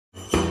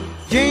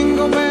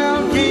Jingle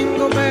bell,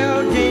 jingle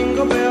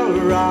bell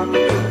rock.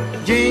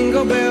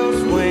 Jingle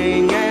bells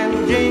swing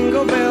and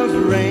jingle bells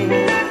ring.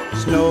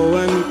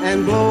 Snowing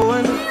and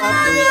blowing up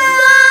Hi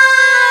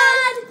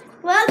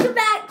everyone! Welcome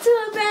back to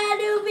a brand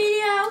new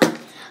video.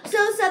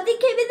 So something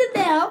came in the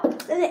mail,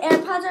 and the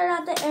AirPods are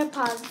not the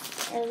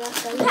AirPods. And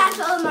that's the pass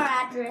on our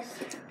address.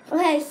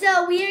 Okay,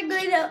 so we are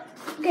going to.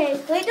 Okay,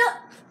 wait,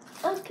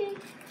 no. Okay.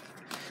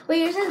 Wait,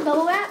 yours has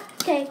bubble wrap.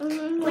 Okay.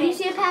 When you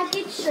see a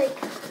package, like.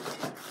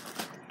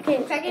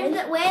 Okay. Check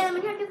it. Wait, let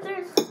me check if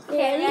there's.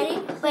 Okay,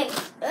 ready? Wait.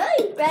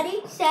 Hey.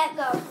 Ready, set,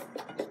 go.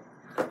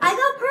 I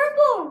got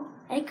purple.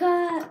 I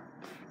got.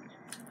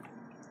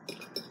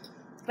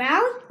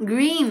 Brown?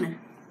 Green.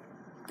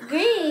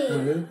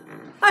 Green.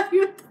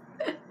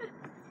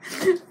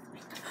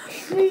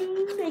 Green.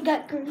 I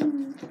got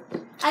green.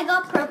 I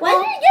got purple. Why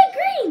did you get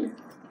green?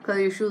 Because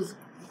of your shoes.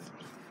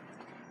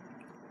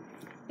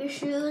 Your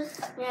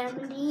shoes,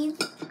 randomly.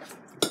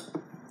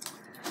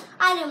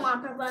 I didn't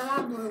want purple, I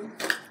want blue.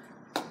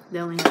 They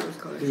only have those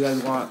colors. You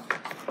guys want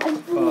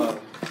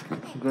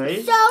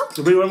gray? So,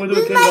 So we want to do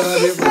this a is kid my one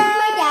sister idea? and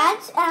my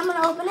dad's, and I'm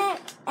going to open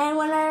it. And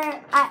when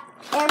our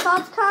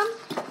AirPods come,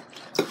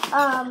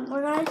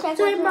 we're going to check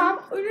So what my mom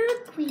ordered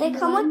a green They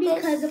come one with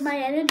because this. of my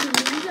enemies.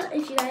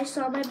 If you guys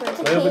saw my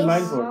birthday Why open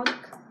mine for? vlog.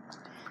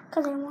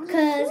 Because I want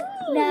Because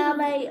green. now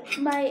my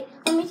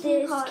Let me see the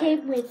this color.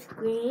 came with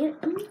green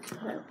and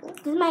purple.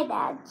 This is my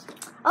dad's.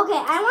 Okay,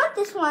 I want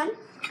this one.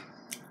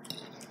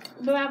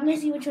 But I'm gonna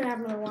see which one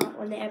I'm gonna want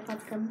when the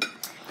AirPods come.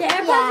 The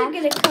AirPods Yeah. are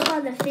gonna come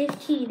on the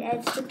 15th and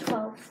it's the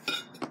 12th.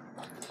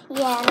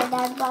 Yeah, my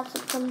dad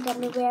bought some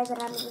gummy bears and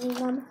I'm eating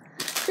them.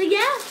 So yeah,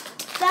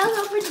 that was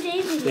all for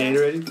today's Stay video.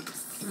 ready?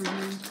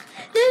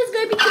 This is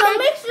gonna be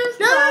connected.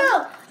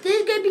 No. This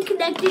is gonna be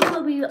connected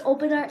when we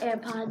open our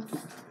AirPods.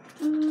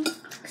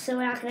 So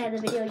we're not gonna end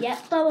the video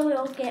yet, but when we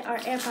don't get our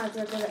AirPods,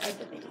 we're gonna end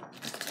the video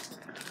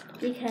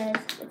because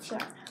it's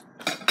short.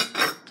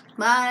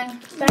 Bye.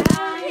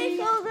 Bye. Okay,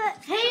 so the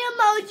Hey,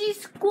 emoji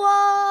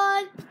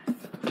squad.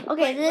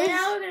 okay, this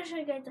Now we're gonna show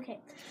you guys. Okay,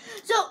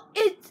 so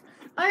it's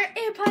our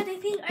AirPods. I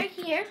think are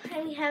here,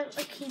 and we have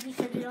a key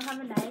because we don't have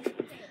a knife.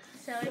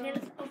 So we're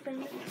gonna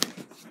open it.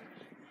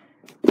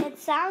 it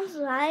sounds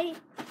like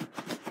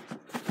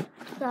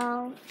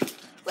so.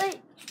 Wait.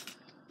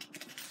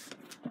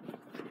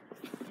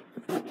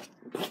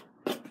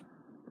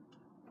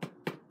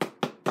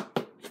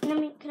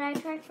 Can I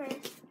try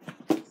first?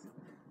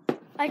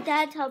 Our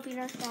dad's helping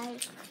us,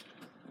 guys.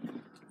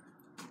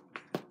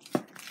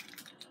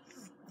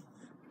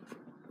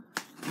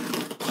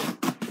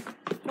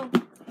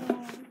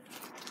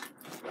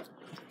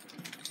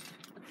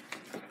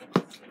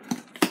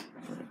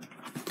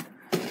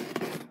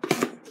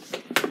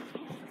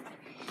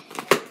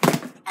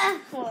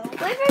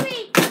 Wait for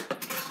me!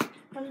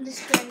 I'm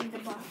destroying the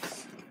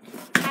box.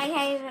 I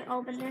can't even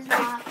open this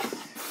box.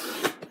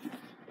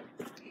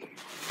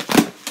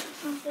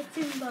 It's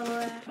in bubble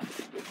wrap.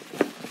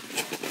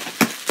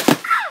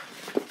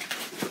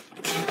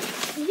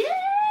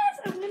 Yes,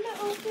 I'm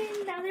gonna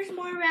open. Now there's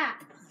more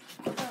wrap.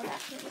 Oh,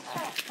 that's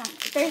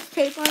it. There's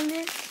tape on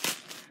this.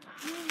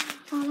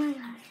 Oh my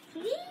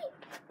gosh.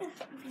 I'm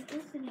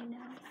opening now.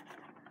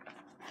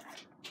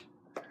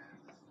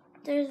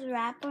 There's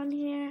wrap on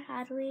here.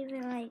 How do we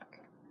even like?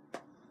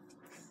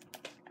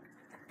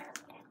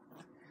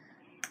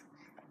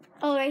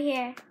 Oh, right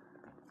here.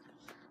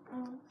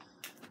 Oh.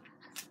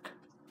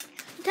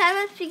 Time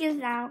us begins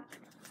now.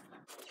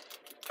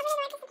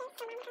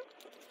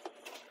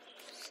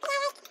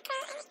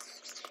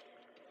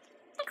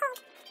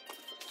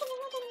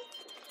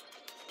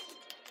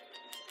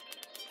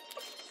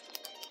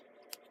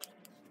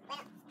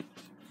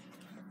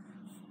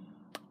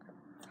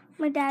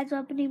 My dad's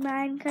opening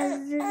mine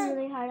because this is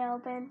really hard to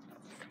open.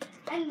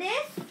 And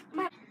this,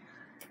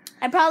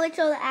 I probably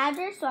show the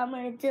address, so I'm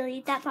going to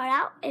delete that part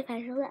out if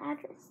I show the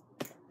address.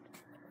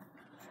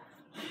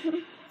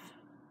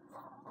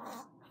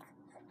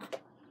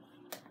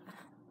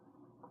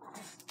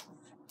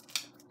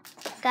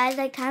 Guys,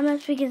 like time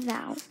up begins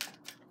now.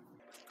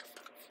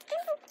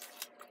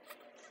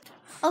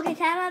 Okay,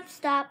 time up,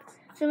 stop.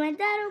 So my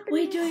dad opened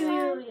Wait, his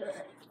one.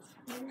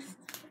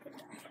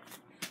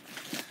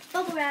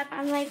 Bubble wrap.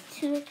 I'm like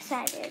too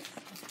excited.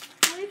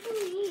 Wait for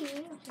me.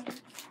 Okay.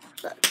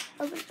 Look,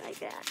 open like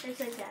that. It's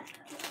like that.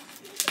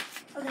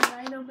 Okay,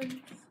 mine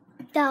open.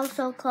 That was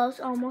so close,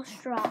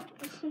 almost dropped.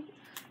 I'm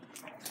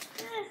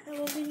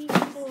opening.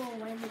 Oh,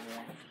 why did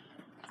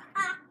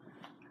that?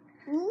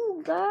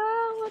 Ooh,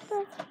 girl, what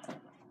the?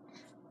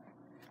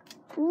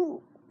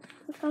 Ooh,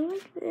 something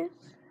like this.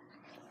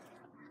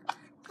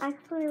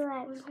 Actually,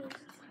 like,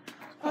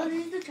 Oh,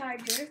 this is the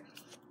charger.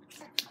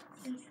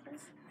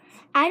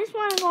 I just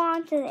want to go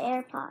on to the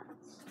AirPods.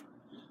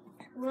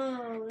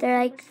 Whoa. They're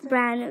like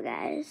brand new,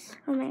 guys.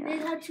 Oh my This is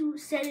god. how to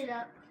set it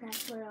up.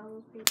 That's what all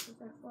those papers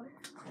are for.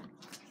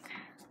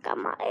 Got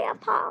my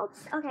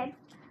AirPods. Okay.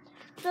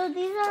 So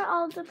these are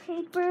all the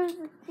papers.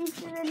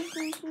 These are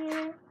anything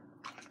here.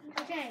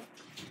 Okay.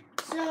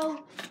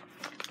 So,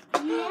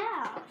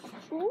 yeah.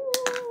 Ooh.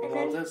 And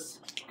then this?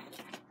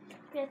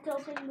 We have to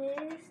open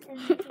this and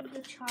the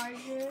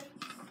charger.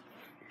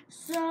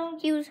 So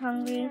He was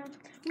hungry. yeah,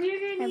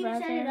 we're gonna need to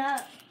set it brother.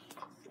 up.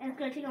 And it's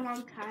gonna take a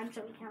long time,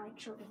 so we can't like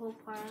show the whole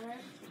part of it.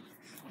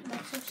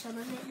 Let's show some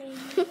of it, maybe.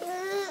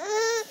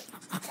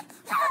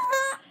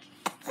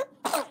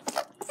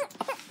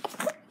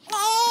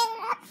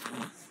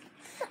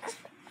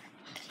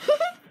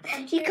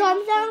 He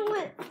comes down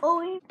with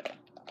only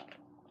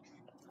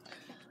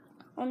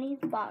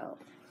his bottle.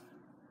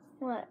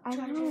 What? I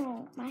don't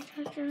know. My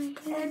charger is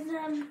here.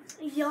 And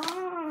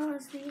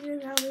yes, these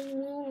are how we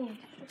move.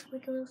 Just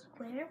like a little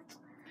square.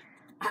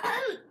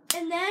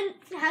 And then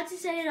how to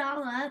set it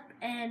all up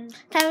and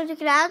Time to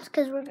take it out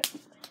because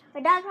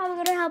my dad's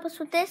probably gonna help us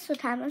with this. So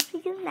time to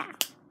take it now.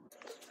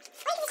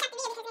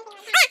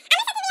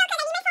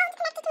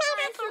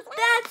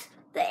 That's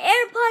the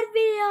AirPod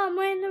video. I'm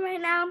wearing them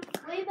right now,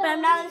 but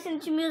I'm not listening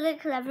to music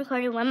because I'm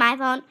recording with my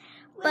phone.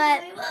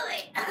 But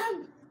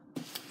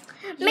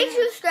make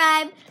sure you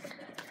subscribe.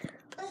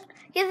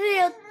 Give the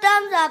video a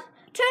thumbs up.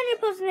 Turn your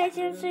post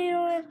notifications so you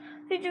don't miss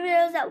future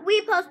videos that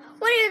we post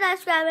when you're not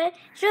subscribing.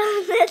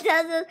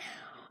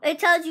 It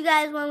tells you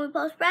guys when we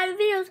post brand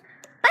new videos.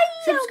 Bye!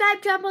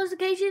 subscribe to our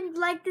notifications,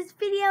 like this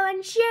video,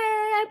 and share.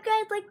 I hope you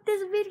guys like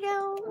this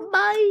video.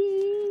 Bye!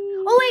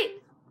 Oh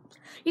wait,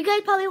 you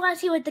guys probably want to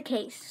see with the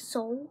case,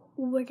 so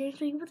we're gonna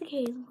show you with the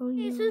case.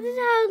 Okay, so this is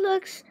how it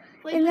looks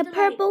Wait in for the the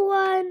purple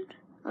one.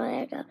 Oh, there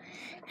you go.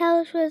 How it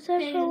looks with the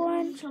light. purple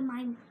one. Show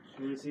mine.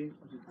 Let me see.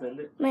 Just bend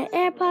it. My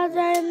AirPods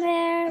are in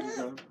there.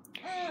 Down.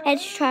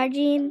 It's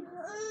charging.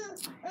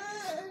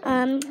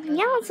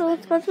 Yeah, so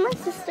it's both my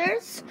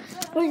sisters.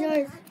 Where's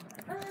yours?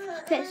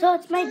 Okay, so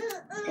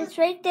it's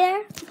right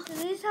there. So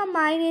this is how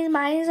mine is.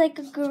 Mine is like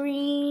a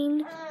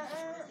green.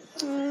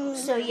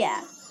 So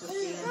yeah.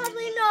 You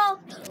probably know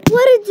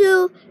what to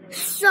do.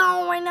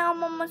 So right now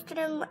I'm almost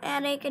getting my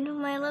attic and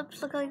my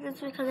lips look like this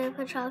because I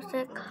put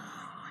chapstick.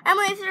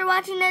 Emily, if you're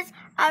watching this,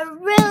 I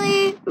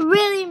really,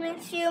 really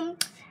miss you.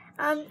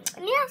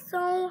 Yeah,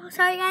 so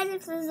sorry guys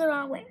if this is the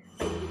wrong way.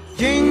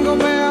 Jingle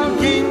bell,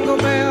 jingle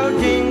bell,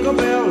 jingle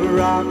bell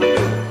rock.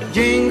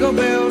 Jingle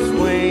bells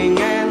swing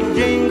and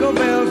jingle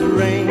bells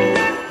ring.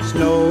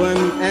 Snowing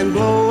and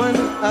blowing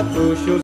up bushels.